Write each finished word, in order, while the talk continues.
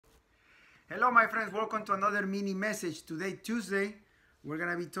Hello, my friends. Welcome to another mini message. Today, Tuesday, we're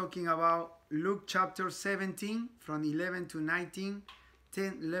going to be talking about Luke chapter 17 from 11 to 19,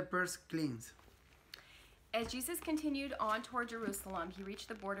 10 lepers cleansed. As Jesus continued on toward Jerusalem, he reached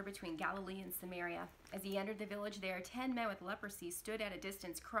the border between Galilee and Samaria. As he entered the village there, 10 men with leprosy stood at a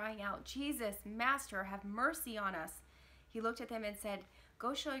distance, crying out, "Jesus, Master, have mercy on us." He looked at them and said,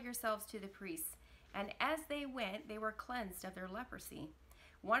 "Go show yourselves to the priests." And as they went, they were cleansed of their leprosy.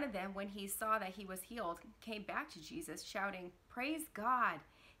 One of them, when he saw that he was healed, came back to Jesus, shouting, "Praise God!"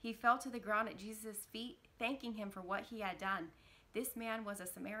 He fell to the ground at Jesus' feet, thanking him for what he had done. This man was a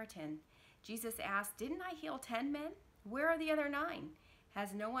Samaritan. Jesus asked, "Didn't I heal 10 men? Where are the other 9?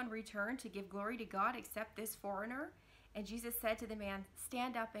 Has no one returned to give glory to God except this foreigner?" And Jesus said to the man,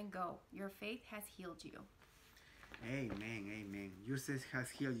 "Stand up and go. Your faith has healed you." Amen, amen. Yours says has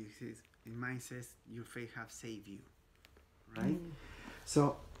healed you. And mine says your faith has saved you. Right?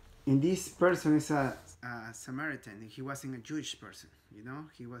 So, in this person is a Samaritan. He wasn't a Jewish person, you know.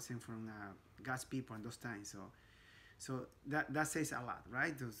 He wasn't from God's people in those times. So that says a lot,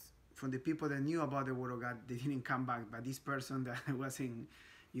 right? From the people that knew about the Word of God, they didn't come back. But this person that wasn't,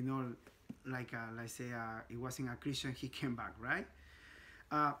 you know, let's say, he wasn't a Christian, he came back, right?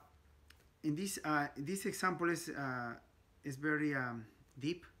 In this example is very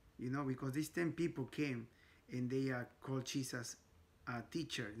deep, you know, because these 10 people came and they called Jesus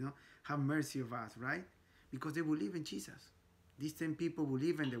teacher, you know, have mercy of us, right? Because they believe in Jesus. These 10 people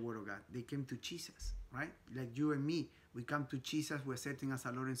believe in the Word of God. They came to Jesus, right? Like you and me, we come to Jesus, we're accepting as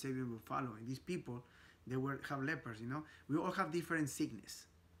our Lord and Savior, we follow. And these people, they have lepers, you know. We all have different sickness,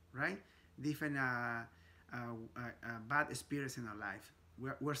 right? Different bad experience in our life.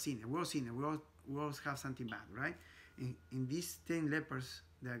 We're sinners. We're all sinners. We all have something bad, right? In these 10 lepers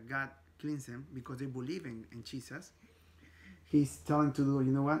that God cleansed them because they believe in Jesus, He's telling to do,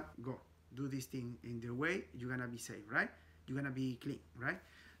 you know what? Go do this thing in the way you're gonna be saved, right? You're gonna be clean, right?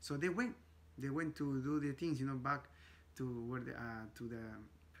 So they went to do the things, you know, back to where to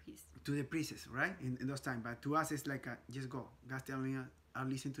the priests, right? In those times. But to us, it's like just go. God's telling us, I'll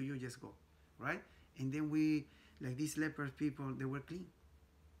listen to you. Just go, right? And then we, like these lepers people, they were clean,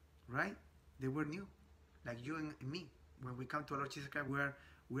 right? They were new, like you and me. When we come to our Lord Jesus Christ,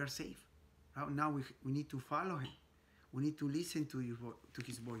 we are saved. Right? Now we need to follow Him. We need to listen to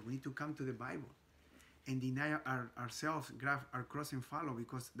His voice. We need to come to the Bible and deny ourselves, grab our cross and follow,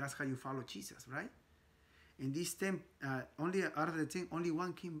 because that's how you follow Jesus, right? And this 10, only out of the 10, only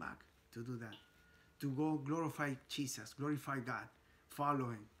one came back to do that, to go glorify Jesus, glorify God,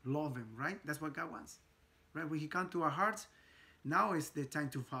 follow Him, love Him, right? That's what God wants, right? When He comes to our hearts, now is the time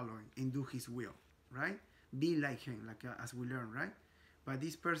to follow Him and do His will, right? Be like Him, like as we learn, right? But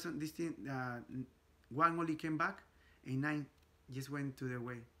this person, this thing, one only came back, and 9 just went to their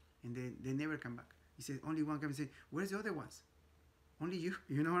way, and they never come back. He says, only one came and said, "Where's the other ones? Only you."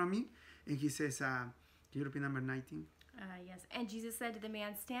 You know what I mean? And he says, can you repeat number 19? Yes. And Jesus said to the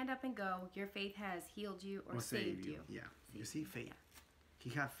man, "Stand up and go. Your faith has healed you or saved you." Yeah. Saved You see, faith. Yeah.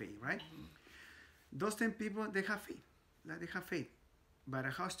 He had faith, right? Those 10 people, they have faith. Like they have faith. But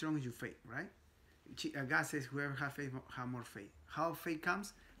how strong is your faith, right? God says, whoever has faith, have more faith. How faith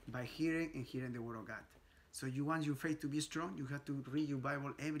comes? By hearing and hearing the Word of God. So you want your faith to be strong, you have to read your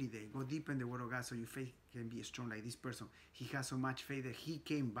Bible every day. Go deep in the Word of God so your faith can be strong like this person. He has so much faith that he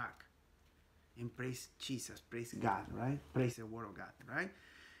came back and praise Jesus, praise God, right? Praise the Word of God, right?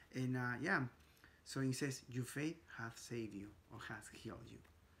 And so he says, your faith has saved you or has healed you.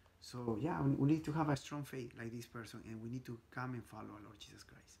 So yeah, we need to have a strong faith like this person, and we need to come and follow our Lord Jesus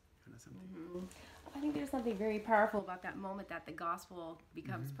Christ. You know something? I think there's something very powerful about that moment that the gospel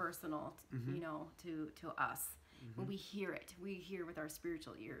becomes personal, you know, to us. When we hear it with our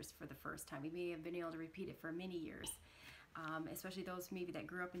spiritual ears for the first time. We may have been able to repeat it for many years, especially those maybe that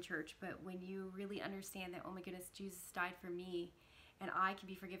grew up in church. But when you really understand that, oh my goodness, Jesus died for me, and I can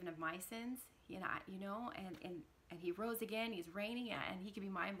be forgiven of my sins, and He rose again, He's reigning, and He can be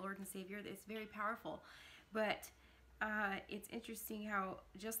my Lord and Savior. It's very powerful. But it's interesting how,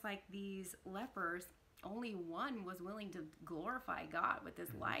 just like these lepers, only one was willing to glorify God with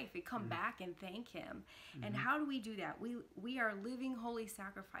his life and come back and thank Him. And how do we do that? We are living holy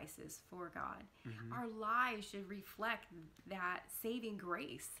sacrifices for God. Our lives should reflect that saving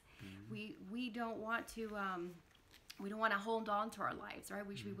grace. We don't want to hold on to our lives, right?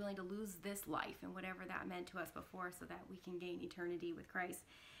 We should be willing to lose this life and whatever that meant to us before, so that we can gain eternity with Christ.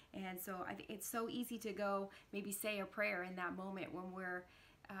 And so I think it's so easy to go maybe say a prayer in that moment when we're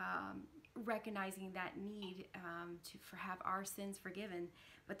recognizing that need to have our sins forgiven,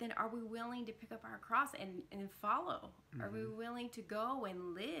 but then are we willing to pick up our cross and follow? Are we willing to go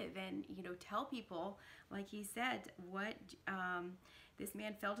and live and, you know, tell people, like he said, what this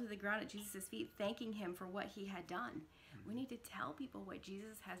man fell to the ground at Jesus' feet, thanking him for what he had done. We need to tell people what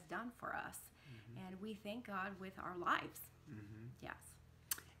Jesus has done for us, and we thank God with our lives. Yes.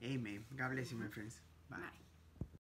 Amen. God bless you, my friends. Bye. Bye.